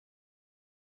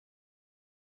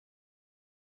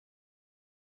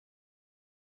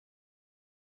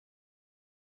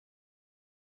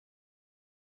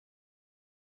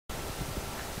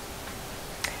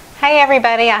Hey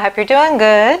everybody, I hope you're doing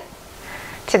good.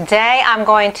 Today I'm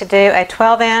going to do a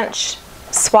 12-inch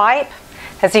swipe.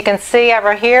 As you can see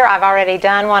over here, I've already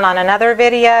done one on another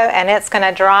video and it's going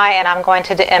to dry, and I'm going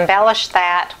to embellish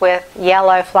that with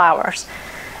yellow flowers.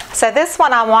 So this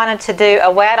one I wanted to do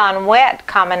a wet on wet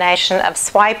combination of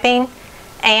swiping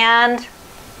and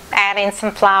adding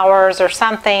some flowers or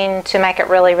something to make it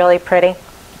really pretty.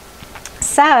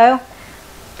 So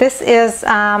this is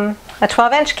a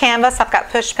 12-inch canvas. I've got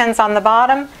push pins on the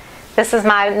bottom. This is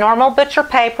my normal butcher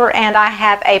paper, and I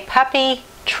have a puppy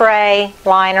tray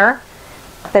liner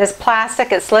that is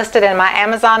plastic. It's listed in my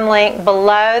Amazon link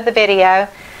below the video.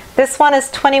 This one is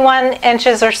 21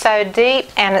 inches or so deep,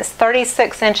 and it's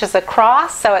 36 inches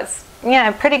across, so it's, you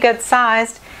know, pretty good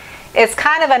sized. It's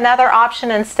kind of another option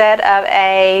instead of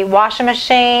a washing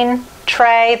machine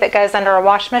tray that goes under a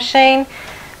washing machine.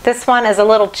 This one is a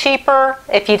little cheaper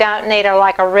if you don't need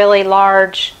like a really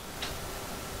large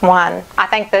one. I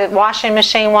think the washing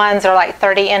machine ones are like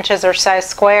 30 inches or so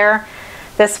square.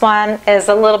 This one is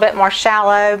a little bit more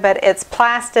shallow, but it's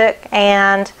plastic,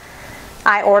 and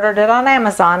I ordered it on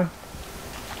Amazon.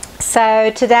 So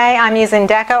today I'm using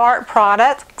Deco Art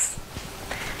products,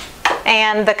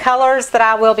 and the colors that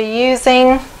I will be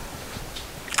using,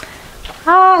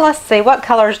 let's see, what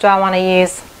colors do I want to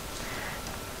use?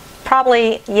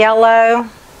 Probably yellow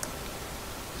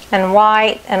and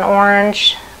white and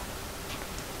orange,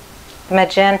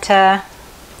 magenta,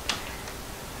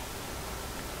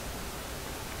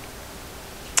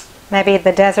 maybe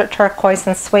the desert turquoise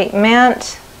and sweet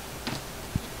mint,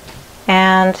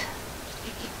 and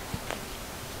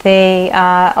the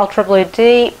ultra blue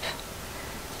deep,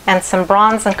 and some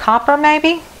bronze and copper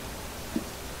maybe,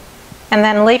 and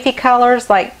then leafy colors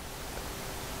like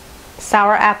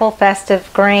sour apple, festive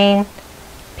green,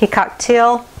 peacock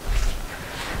teal.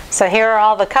 So here are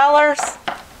all the colors: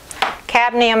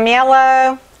 cadmium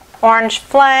yellow, orange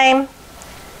flame,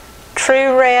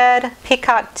 true red,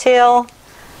 peacock teal,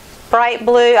 bright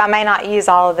blue, I may not use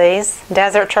all of these,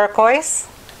 desert turquoise,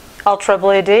 ultra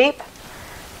blue deep,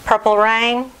 purple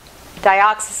rain,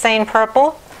 dioxazine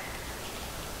purple,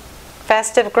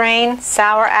 festive green,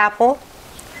 sour apple,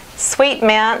 sweet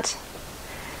mint,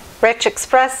 Rich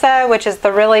Espresso, which is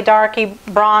the really darky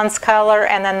bronze color,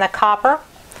 and then the copper.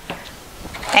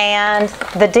 And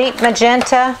the deep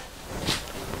magenta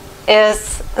is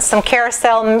some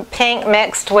carousel pink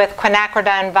mixed with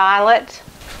quinacridone violet.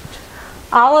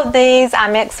 All of these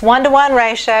I mix 1:1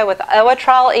 ratio with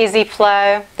Owatrol Easy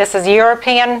Flow. This is a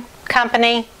European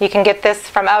company. You can get this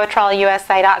from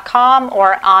owatrolusa.com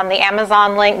or on the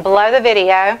Amazon link below the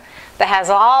video that has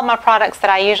all my products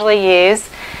that I usually use.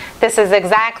 This is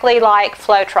exactly like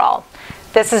FLORAL.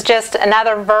 This is just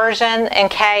another version in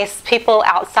case people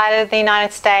outside of the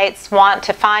United States want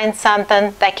to find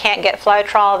something they can't get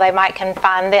FLORAL, they might can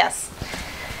find this.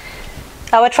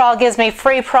 Owatrol gives me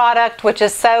free product, which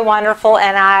is so wonderful,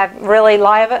 and I really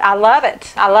love it. I love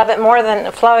it. I love it more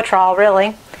than FLORAL,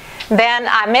 really. Then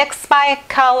I mix my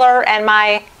color and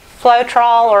my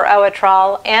FLORAL or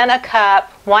Owatrol in a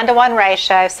cup, 1:1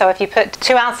 ratio. So if you put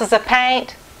 2 ounces of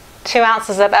paint, 2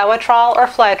 ounces of Owatrol or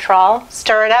FLORAL,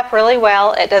 stir it up really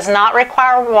well. It does not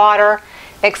require water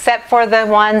except for the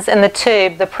ones in the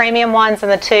tube. The premium ones in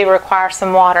the tube require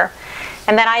some water.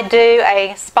 And then I do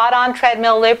a spot-on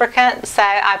treadmill lubricant, so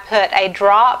I put a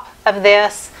drop of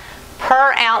this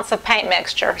per ounce of paint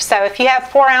mixture. So if you have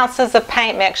 4 ounces of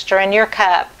paint mixture in your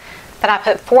cup, then I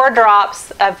put 4 drops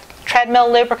of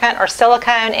treadmill lubricant or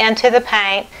silicone into the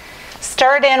paint,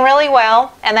 stir it in really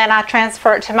well, and then I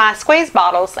transfer it to my squeeze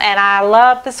bottles. And I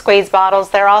love the squeeze bottles.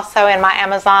 They're also in my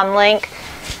Amazon link.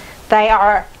 They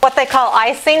are what they call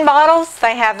icing bottles.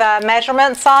 They have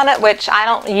measurements on it, which I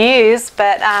don't use,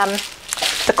 but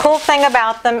the cool thing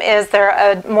about them is they're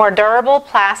a more durable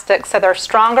plastic, so they're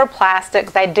stronger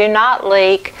plastic. They do not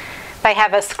leak. They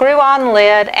have a screw-on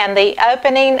lid, and the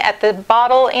opening at the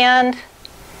bottle end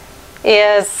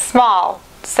is small.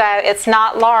 So it's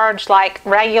not large like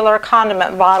regular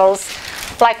condiment bottles,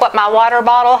 like what my water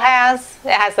bottle has.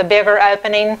 It has a bigger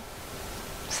opening.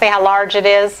 See how large it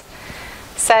is?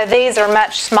 So these are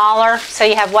much smaller, so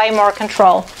you have way more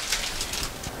control.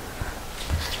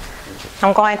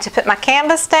 I'm going to put my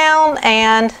canvas down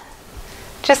and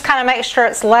just kind of make sure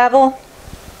it's level.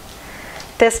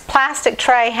 This plastic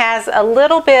tray has a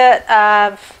little bit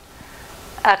of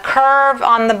a curve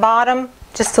on the bottom,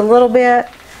 just a little bit.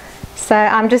 So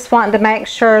I'm just wanting to make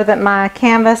sure that my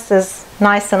canvas is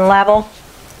nice and level.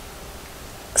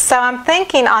 So I'm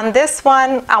thinking on this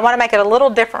one, I want to make it a little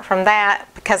different from that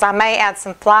because I may add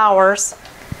some flowers.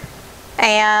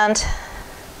 And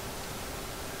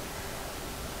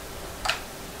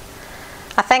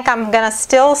I think I'm going to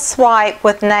still swipe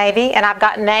with navy, and I've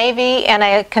got navy in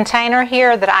a container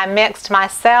here that I mixed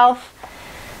myself,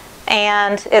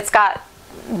 and it's got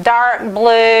dark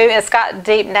blue, it's got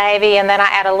deep navy, and then I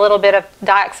add a little bit of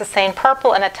dioxazine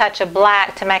purple and a touch of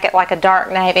black to make it like a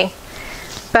dark navy.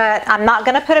 But I'm not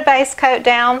going to put a base coat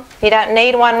down. You don't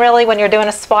need one really when you're doing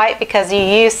a swipe because you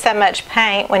use so much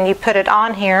paint when you put it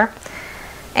on here.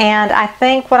 And I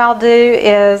think what I'll do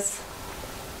is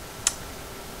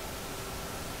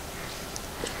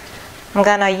I'm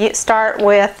going to start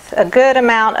with a good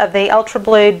amount of the Ultra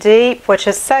Blue Deep, which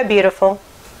is so beautiful.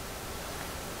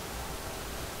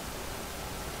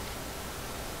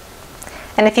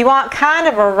 And if you want kind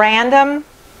of a random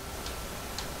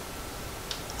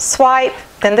swipe,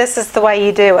 then this is the way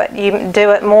you do it. You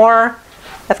do it more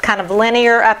of kind of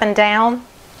linear up and down.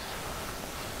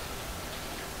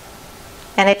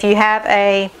 And if you have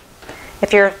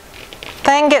if your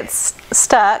thing gets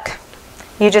stuck,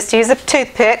 you just use a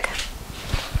toothpick.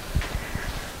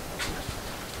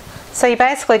 So you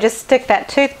basically just stick that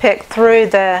toothpick through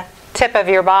the tip of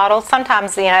your bottle.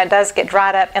 Sometimes, you know, it does get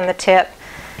dried up in the tip,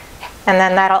 and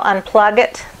then that'll unplug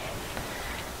it.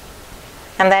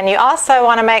 And then you also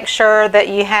want to make sure that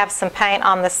you have some paint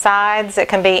on the sides. It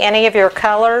can be any of your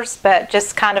colors, but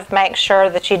just kind of make sure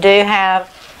that you do have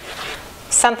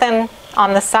something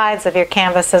on the sides of your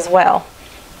canvas as well.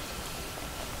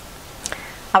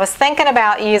 I was thinking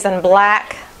about using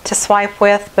black to swipe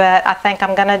with, but I think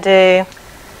I'm going to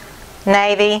do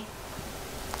navy.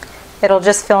 It'll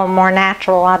just feel more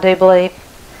natural, I do believe.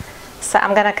 So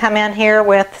I'm going to come in here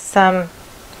with some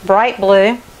bright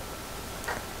blue.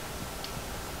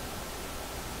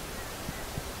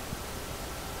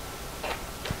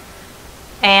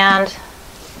 And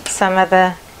some of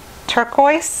the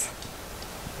turquoise.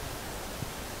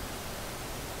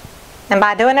 And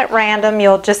by doing it random,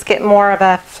 you'll just get more of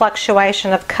a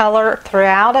fluctuation of color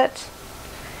throughout it.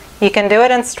 You can do it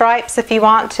in stripes if you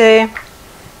want to.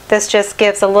 This just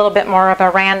gives a little bit more of a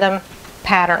random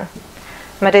pattern.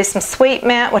 I'm going to do some Sweet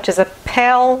Mint, which is a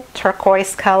pale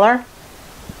turquoise color.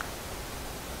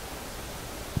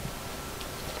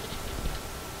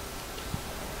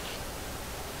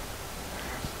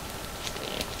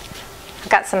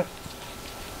 Got some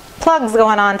plugs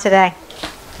going on today.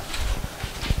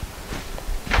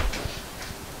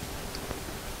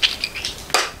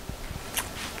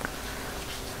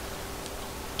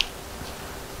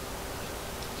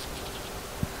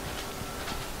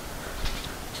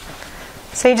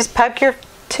 So you just poke your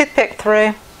toothpick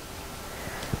through,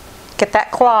 get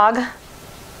that clog.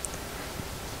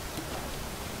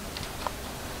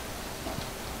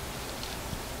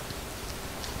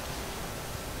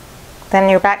 Then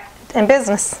you're back in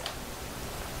business.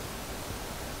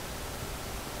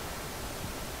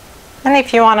 And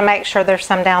if you want to make sure there's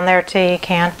some down there too, you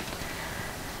can.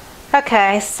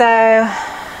 Okay, so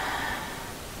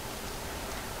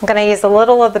I'm going to use a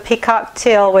little of the Peacock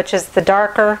Teal, which is the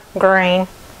darker green,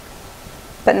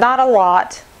 but not a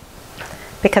lot,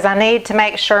 because I need to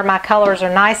make sure my colors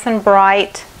are nice and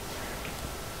bright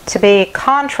to be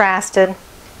contrasted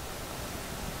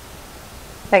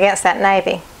against that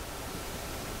navy.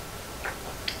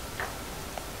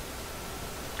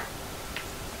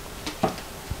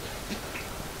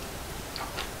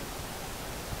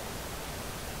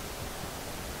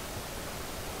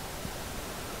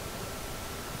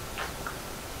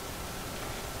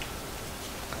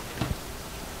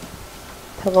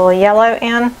 Put a little yellow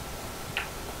in.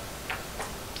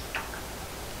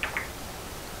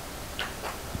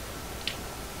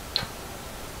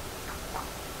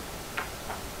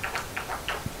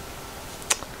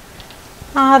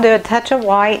 I'll do a touch of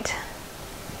white.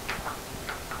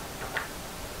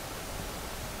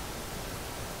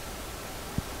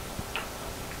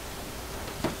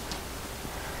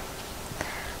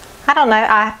 I don't know,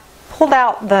 I pulled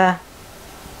out the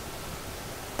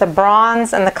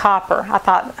bronze and the copper. I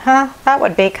thought, that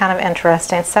would be kind of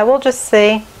interesting. So we'll just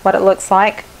see what it looks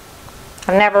like.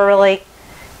 I've never really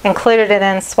included it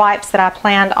in swipes that I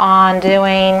planned on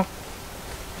doing.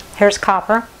 Here's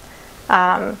copper.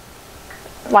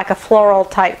 Like a floral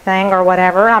type thing or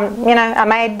whatever. You know, I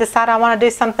may decide I want to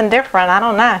do something different. I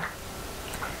don't know.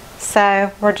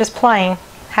 So we're just playing,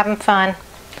 having fun.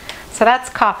 So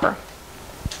that's copper.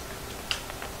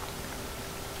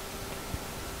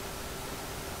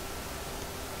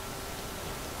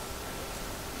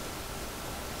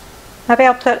 Maybe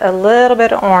I'll put a little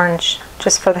bit of orange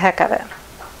just for the heck of it.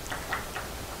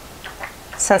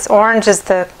 Since orange is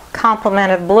the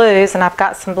complement of blues, and I've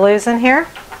got some blues in here,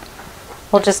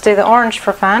 we'll just do the orange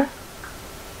for fun.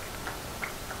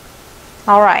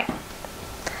 All right.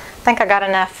 I think I got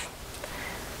enough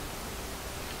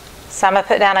So I'm going to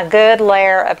put down a good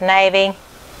layer of navy.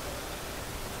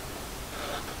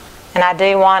 And I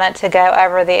do want it to go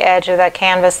over the edge of the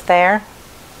canvas there.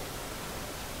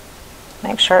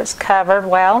 Make sure it's covered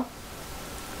well.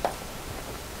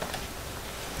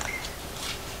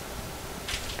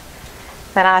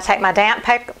 Then I take my damp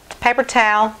paper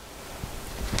towel,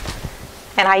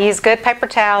 and I use good paper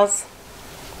towels.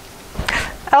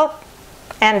 Oh,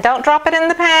 and don't drop it in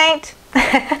the paint.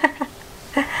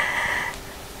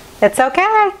 It's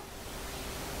okay.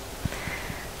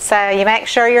 So you make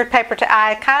sure your paper towel,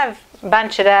 I kind of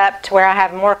bunch it up to where I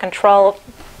have more control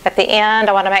at the end.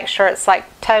 I want to make sure it's like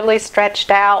totally stretched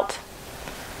out.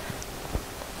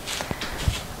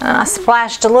 I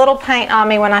splashed a little paint on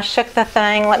me when I shook the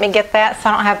thing. Let me get that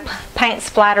so I don't have paint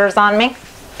splatters on me.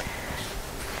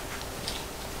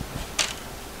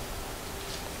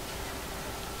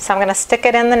 So I'm going to stick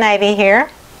it in the navy here.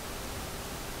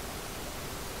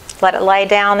 Let it lay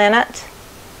down in it.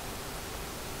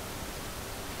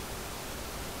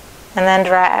 And then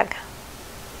drag.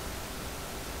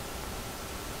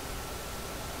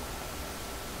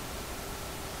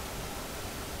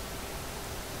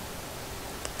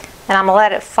 And I'm going to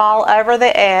let it fall over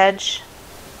the edge.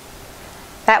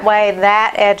 That way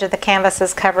that edge of the canvas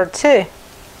is covered too.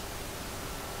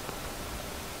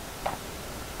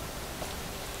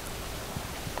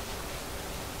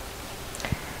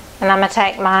 And I'm going to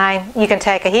take my, you can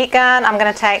take a heat gun, I'm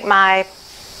going to take my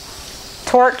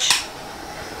torch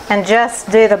and just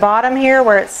do the bottom here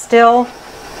where it's still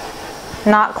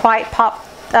not quite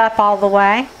popped up all the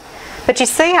way. But you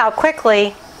see how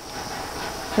quickly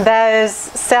those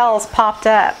cells popped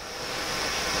up.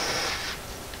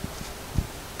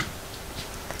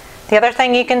 The other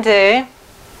thing you can do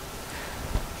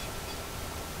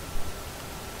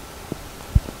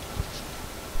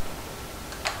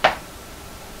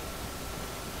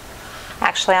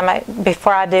actually,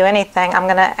 before I do anything, I'm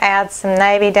going to add some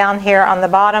navy down here on the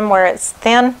bottom where it's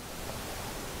thin.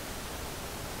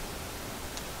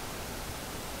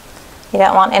 You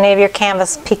don't want any of your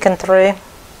canvas peeking through.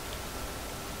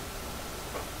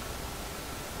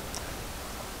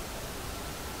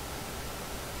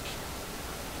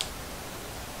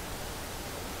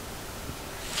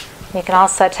 You can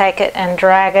also take it and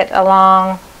drag it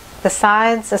along the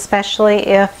sides, especially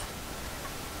if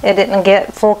it didn't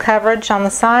get full coverage on the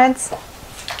sides.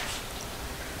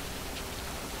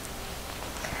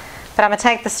 But I'm going to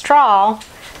take the straw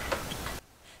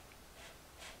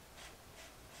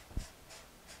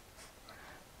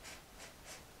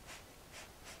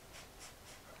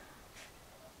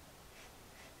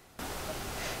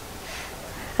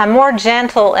I'm more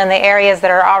gentle in the areas that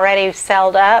are already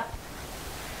celled up.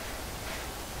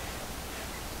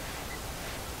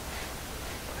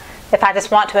 If I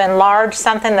just want to enlarge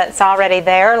something that's already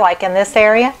there, like in this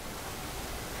area.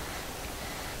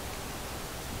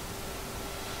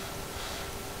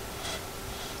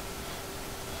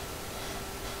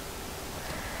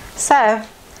 So,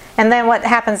 and then what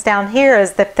happens down here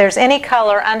is that if there's any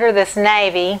color under this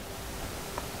navy,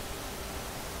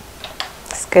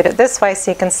 scoot it this way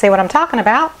so you can see what I'm talking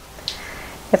about.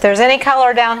 If there's any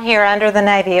color down here under the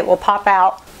navy, it will pop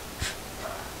out.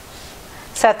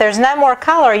 So if there's no more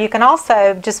color, you can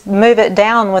also just move it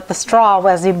down with the straw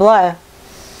as you blow.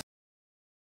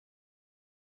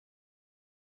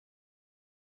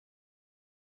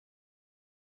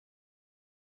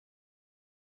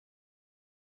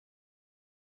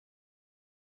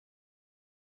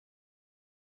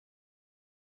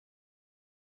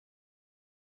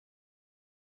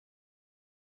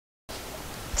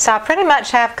 So I pretty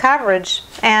much have coverage,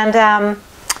 and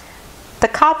the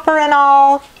copper and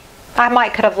all, I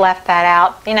might could have left that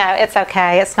out. You know, it's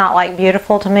okay. It's not like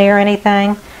beautiful to me or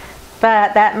anything,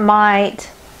 but that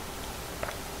might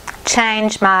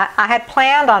change my, I had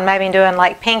planned on maybe doing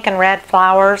like pink and red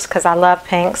flowers because I love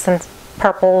pinks and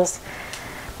purples,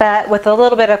 but with a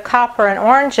little bit of copper and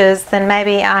oranges, then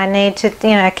maybe I need to,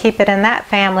 you know, keep it in that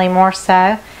family more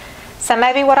so. So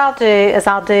maybe what I'll do is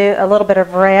I'll do a little bit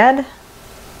of red.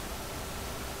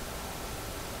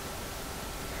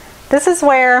 This is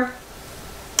where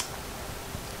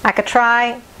I could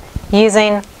try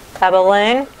using a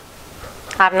balloon.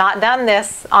 I've not done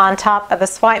this on top of a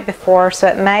swipe before, so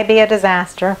it may be a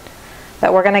disaster,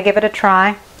 but we're going to give it a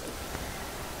try.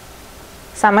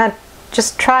 So I'm going to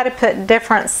just try to put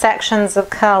different sections of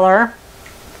color.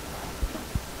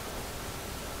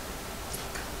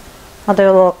 I'll do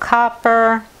a little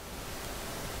copper.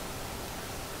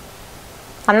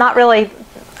 I'm not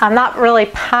really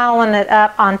piling it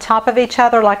up on top of each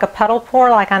other like a puddle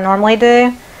pour like I normally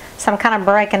do. So I'm kind of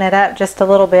breaking it up just a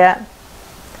little bit.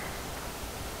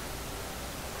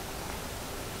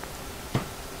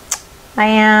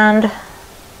 And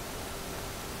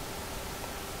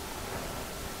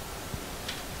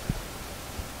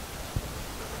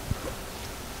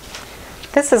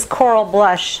this is Coral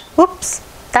Blush. Whoops,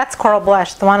 that's Coral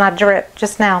Blush, the one I dripped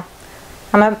just now.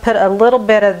 I'm going to put a little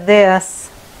bit of this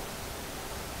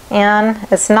in.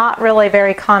 It's not really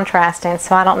very contrasting,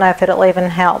 so I don't know if it'll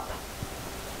even help.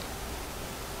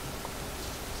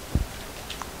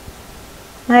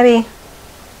 Maybe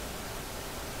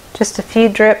just a few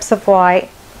drips of white,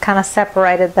 kind of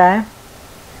separated though.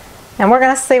 And we're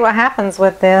going to see what happens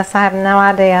with this. I have no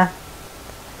idea.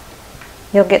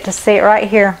 You'll get to see it right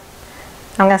here.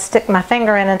 I'm going to stick my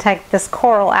finger in and take this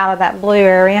coral out of that blue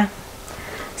area.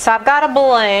 So I've got a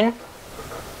balloon.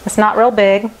 It's not real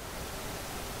big.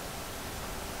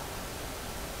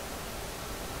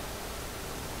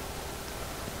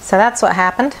 So that's what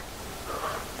happened.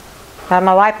 But I'm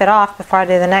going to wipe it off before I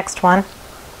do the next one,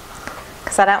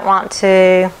 because I don't want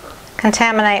to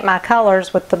contaminate my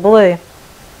colors with the blue.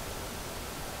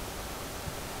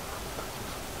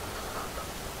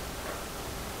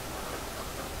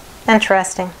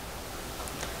 Interesting.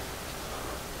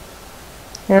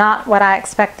 Not what I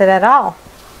expected at all.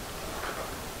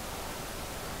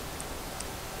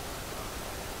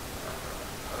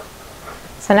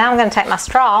 So now I'm going to take my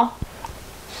straw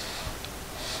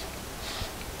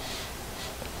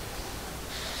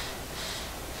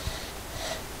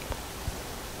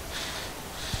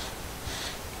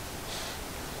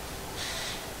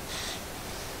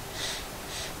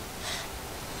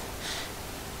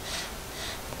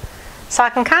so I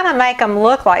can kind of make them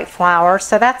look like flowers,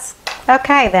 so that's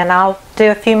okay. Then I'll do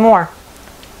a few more.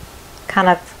 Kind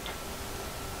of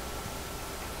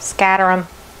scatter them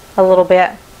a little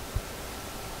bit.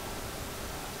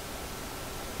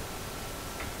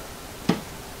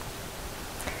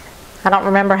 I don't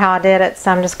remember how I did it,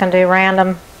 so I'm just going to do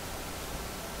random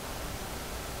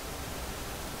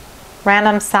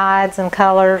sides and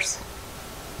colors.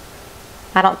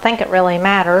 I don't think it really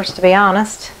matters, to be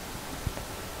honest.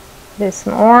 Do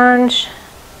some orange.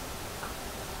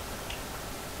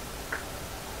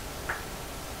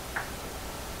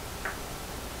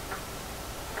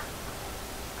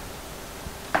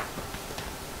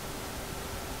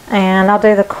 And I'll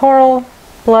do the coral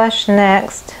blush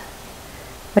next,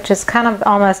 which is kind of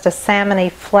almost a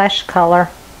salmony flesh color.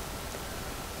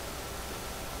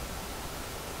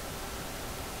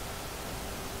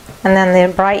 And then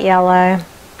the bright yellow.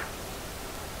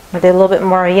 I'll do a little bit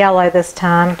more yellow this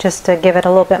time, just to give it a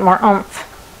little bit more oomph.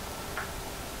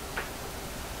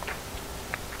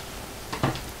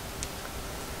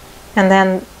 And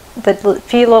then the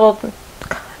few little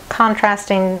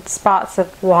contrasting spots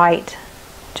of white,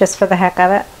 just for the heck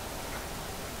of it.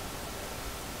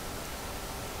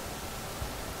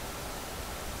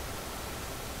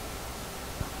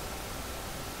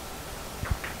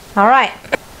 Alright,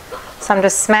 so I'm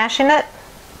just smashing it.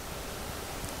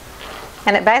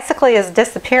 And it basically is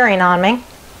disappearing on me,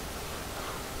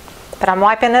 but I'm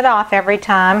wiping it off every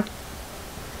time.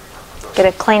 Get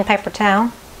a clean paper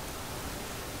towel.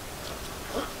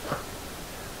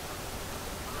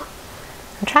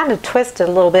 I'm trying to twist it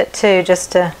a little bit too,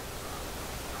 just to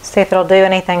see if it'll do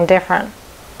anything different.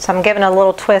 So I'm giving it a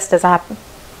little twist as I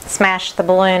smash the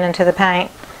balloon into the paint.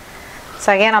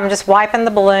 So again, I'm just wiping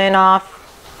the balloon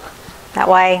off that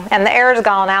way, and the air's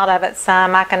gone out of it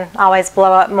some. I can always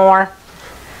blow up more.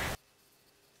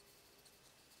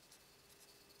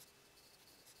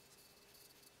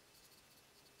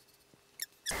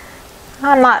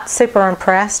 I'm not super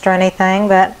impressed or anything,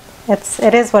 but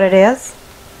it is what it is.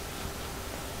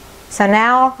 So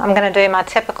now I'm going to do my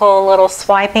typical little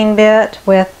swiping bit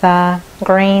with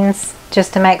greens,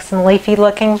 just to make some leafy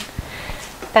looking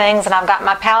things. And I've got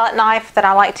my palette knife that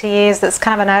I like to use that's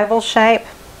kind of an oval shape.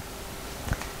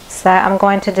 So I'm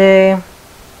going to do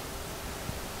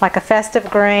like a festive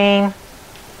green,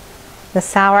 the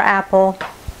sour apple,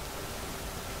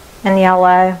 and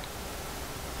yellow,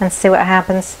 and see what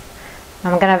happens.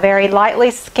 I'm going to very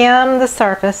lightly skim the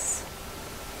surface.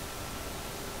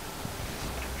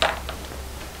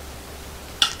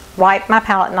 Wipe my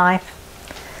palette knife.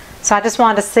 So I just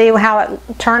wanted to see how it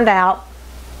turned out.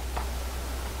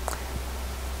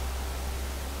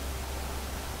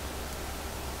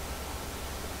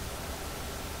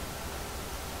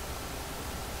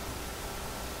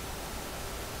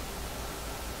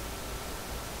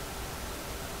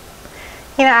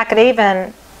 You know, I could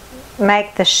even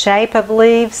make the shape of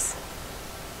leaves.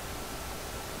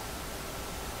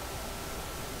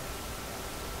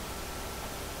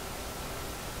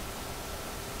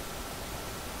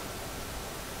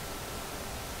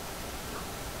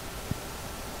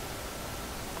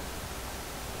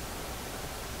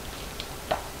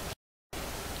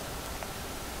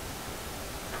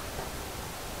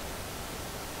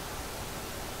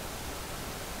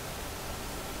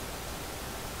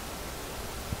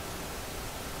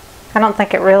 I don't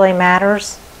think it really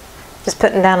matters. Just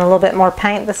putting down a little bit more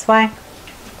paint this way.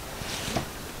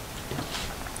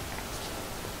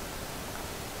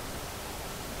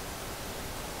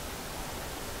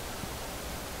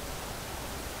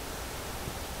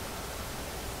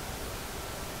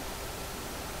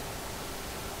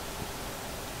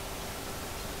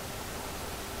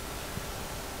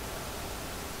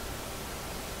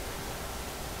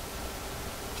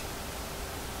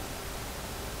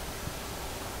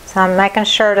 So I'm making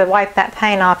sure to wipe that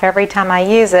paint off every time I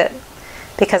use it,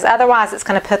 because otherwise it's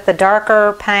going to put the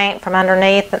darker paint from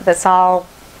underneath that's all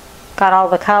got all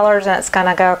the colors, and it's going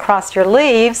to go across your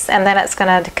leaves, and then it's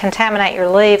going to contaminate your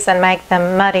leaves and make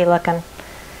them muddy looking.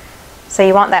 So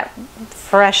you want that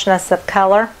freshness of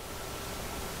color.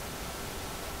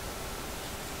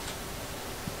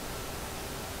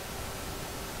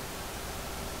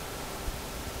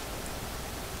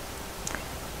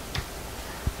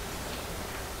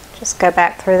 Just go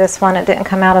back through this one, it didn't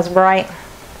come out as bright.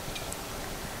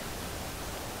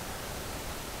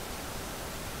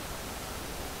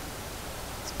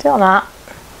 Still not.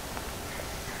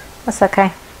 That's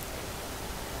okay.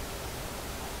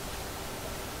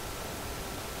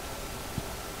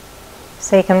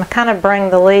 So you can kind of bring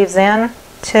the leaves in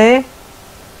too.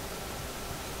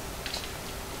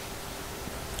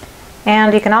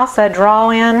 And you can also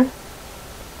draw in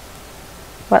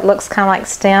what looks kind of like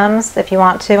stems if you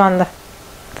want to on the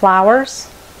flowers.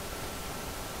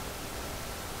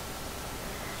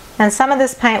 And some of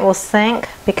this paint will sink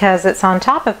because it's on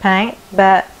top of paint,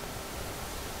 but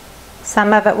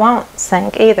some of it won't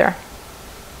sink either.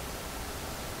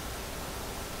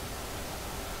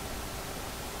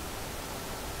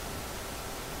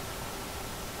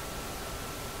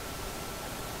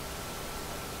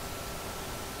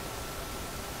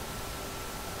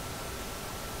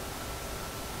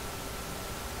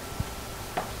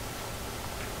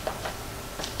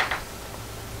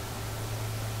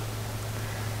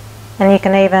 And you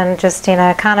can even just, you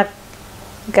know, kind of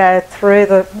go through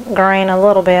the green a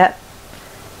little bit.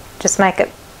 Just make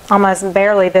it almost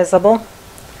barely visible.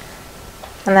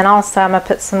 And then also I'm going to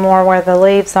put some more where the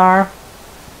leaves are.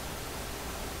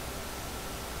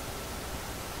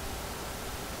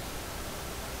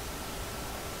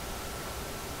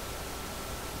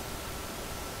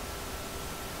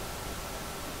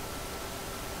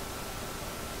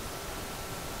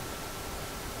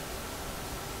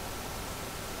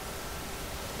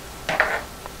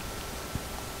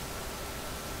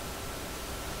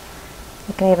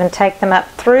 You can even take them up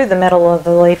through the middle of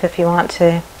the leaf if you want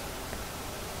to.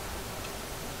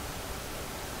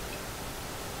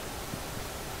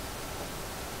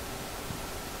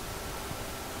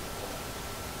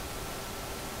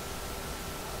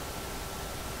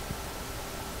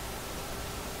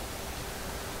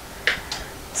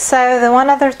 So the one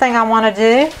other thing I want to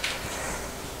do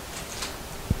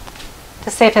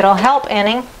to see if it'll help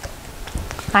any,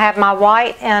 I have my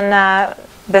white and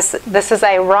this is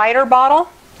a writer bottle,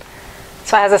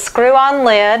 so it has a screw-on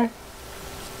lid, and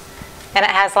it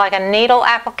has like a needle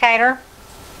applicator.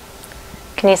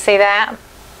 Can you see that?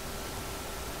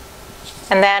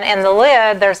 And then in the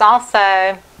lid there's also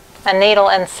a needle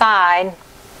inside,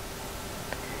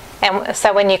 and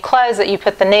so when you close it you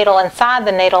put the needle inside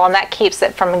the needle, and that keeps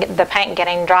it from the paint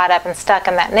getting dried up and stuck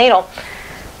in that needle.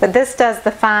 But this does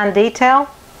the fine detail.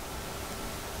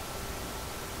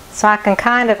 So I can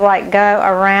kind of like go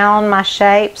around my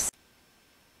shapes.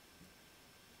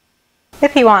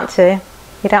 If you want to,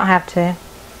 you don't have to.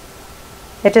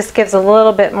 It just gives a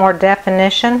little bit more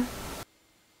definition.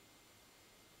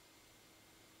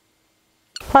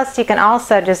 Plus you can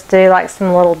also just do like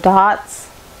some little dots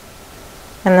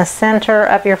in the center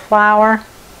of your flower.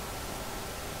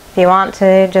 If you want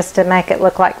to, just to make it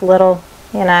look like little,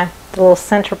 you know, the little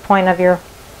center point of your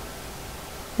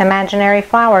imaginary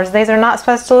flowers. These are not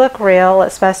supposed to look real.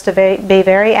 It's supposed to be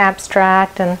very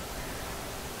abstract and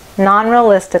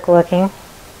non-realistic looking.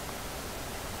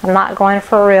 I'm not going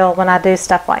for real when I do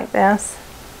stuff like this.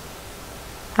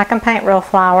 I can paint real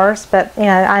flowers, but you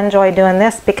know, I enjoy doing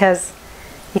this because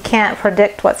you can't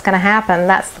predict what's going to happen.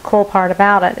 That's the cool part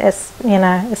about it. It's, you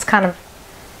know, it's kind of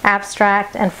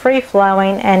abstract and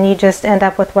free-flowing, and you just end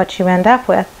up with what you end up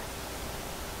with.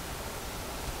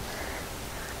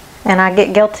 And I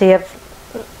get guilty of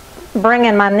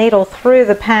bringing my needle through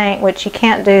the paint, which you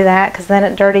can't do that because then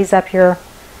it dirties up your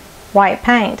white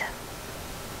paint.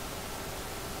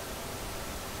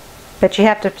 But you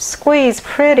have to squeeze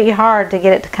pretty hard to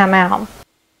get it to come out.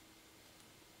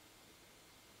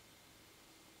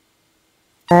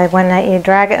 When you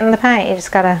drag it in the paint, you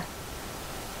just got to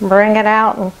bring it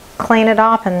out and clean it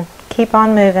off and keep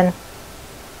on moving.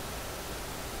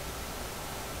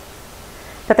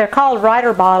 But they're called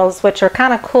writer bottles, which are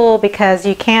kind of cool because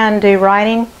you can do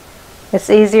writing. It's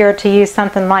easier to use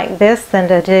something like this than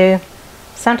to do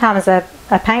sometimes a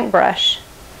paintbrush.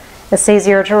 It's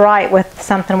easier to write with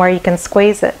something where you can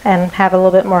squeeze it and have a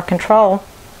little bit more control.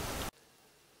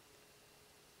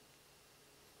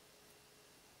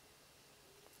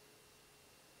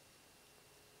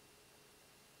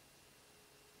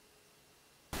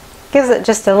 Gives it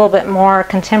just a little bit more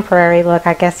contemporary look,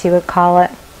 I guess you would call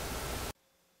it.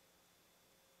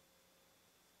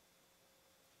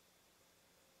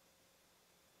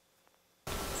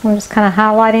 So I'm just kind of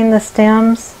highlighting the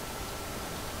stems.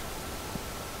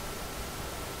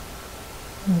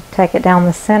 And take it down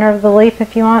the center of the leaf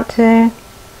if you want to.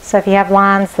 So if you have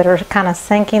lines that are kind of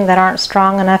sinking, that aren't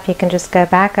strong enough, you can just go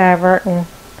back over it and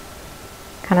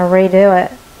kind of redo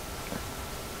it.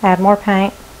 Add more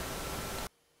paint.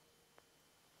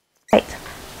 Great.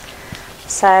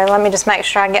 So let me just make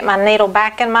sure I get my needle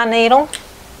back in my needle.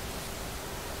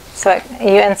 So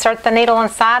you insert the needle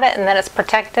inside it and then it's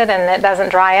protected and it doesn't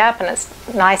dry up and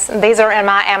it's nice. These are in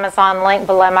my Amazon link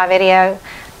below my video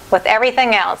with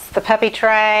everything else. The puppy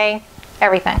tray,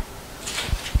 everything.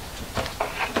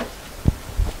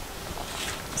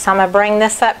 So I'm going to bring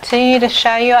this up to you to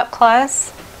show you up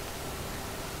close.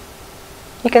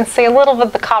 You can see a little bit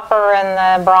of the copper and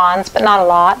the bronze, but not a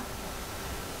lot.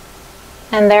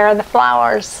 And there are the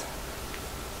flowers.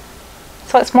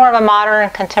 So it's more of a modern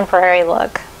contemporary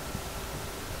look.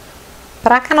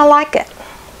 But I kind of like it.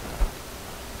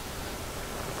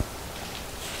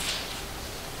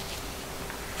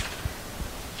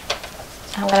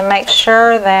 I'm going to make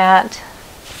sure that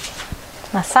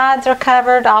my sides are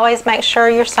covered. Always make sure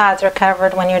your sides are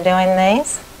covered when you're doing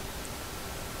these.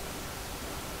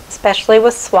 Especially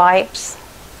with swipes.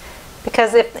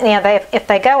 Because if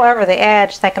they go over the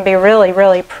edge, they can be really,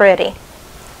 really pretty,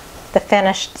 the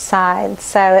finished sides.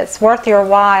 So it's worth your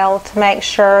while to make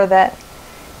sure that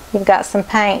you've got some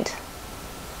paint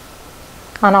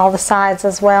on all the sides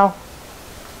as well.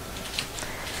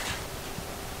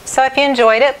 So if you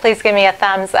enjoyed it, please give me a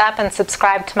thumbs up and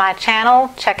subscribe to my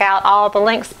channel. Check out all the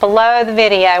links below the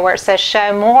video where it says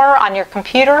show more on your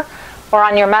computer or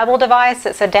on your mobile device.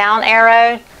 It's a down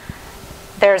arrow.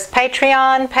 There's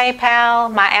Patreon,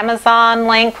 PayPal, my Amazon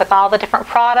link with all the different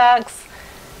products,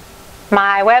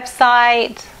 my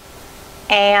website,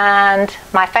 and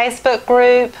my Facebook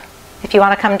group. If you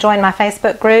want to come join my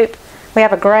Facebook group, we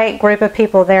have a great group of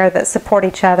people there that support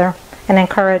each other and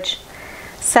encourage.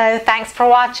 So thanks for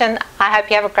watching. I hope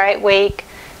you have a great week.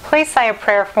 Please say a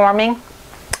prayer for me.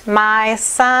 My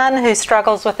son, who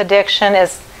struggles with addiction,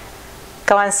 is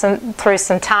going through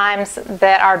some times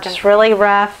that are just really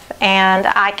rough, and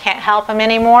I can't help him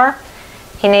anymore.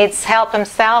 He needs help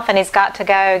himself, and he's got to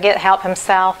go get help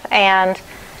himself, and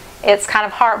it's kind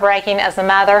of heartbreaking as a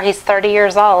mother. He's 30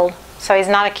 years old, so he's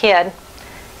not a kid,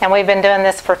 and we've been doing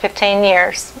this for 15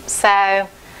 years. So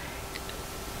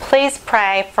please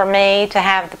pray for me to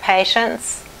have the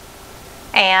patience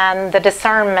and the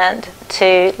discernment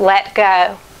to let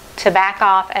go, to back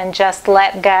off and just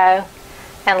let go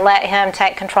and let him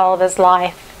take control of his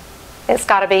life. It's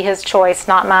got to be his choice,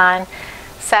 not mine.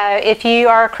 So if you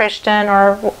are a Christian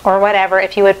or whatever,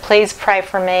 if you would please pray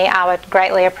for me, I would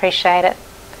greatly appreciate it.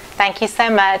 Thank you so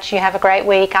much. You have a great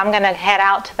week. I'm going to head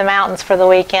out to the mountains for the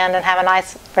weekend and have a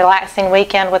nice, relaxing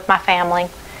weekend with my family.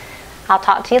 I'll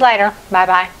talk to you later.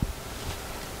 Bye-bye.